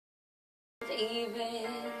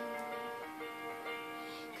leaving.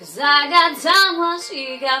 'Cause I got time while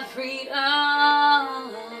she got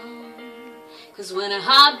freedom. 'Cause when her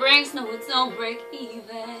heart breaks, no, it don't break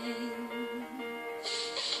even.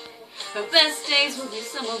 Her best days will be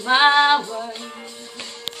some of my worst.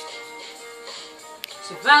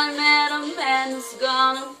 She finally met a man that's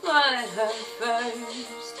gonna put her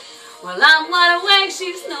first. While I'm wide awake,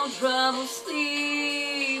 she's no trouble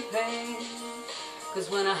sleeping. 'Cause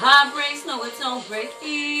when her heart breaks, no, it don't break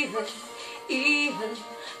even.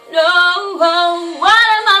 No, what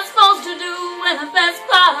am I supposed to do when the best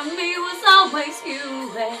part of me was always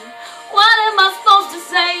you? And what am I supposed to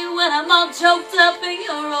say when I'm all choked up and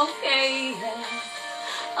you're okay?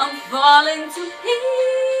 I'm falling to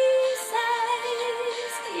pieces,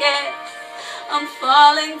 yeah, I'm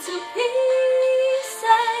falling to pieces.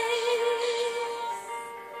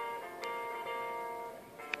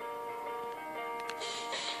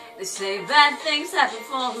 They say bad things happen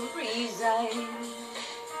for a reason,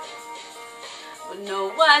 but no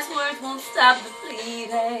wise words won't stop the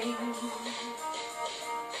bleeding.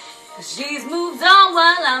 'Cause she's moved on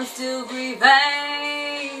while I'm still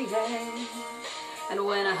grieving. And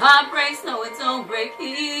when her heart breaks, no, it don't break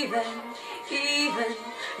even.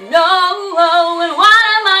 No, and what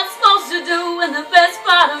am I supposed to do when the best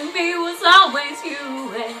part of me was always you?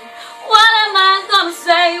 And what am I gonna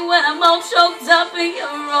say when I'm all choked up and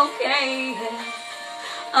you're okay?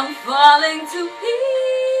 I'm falling to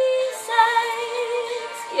pieces,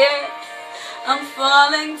 yeah, I'm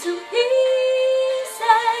falling to pieces,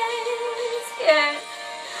 yeah,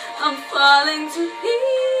 I'm falling to pieces,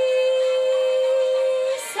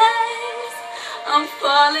 I'm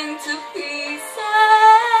falling to pieces.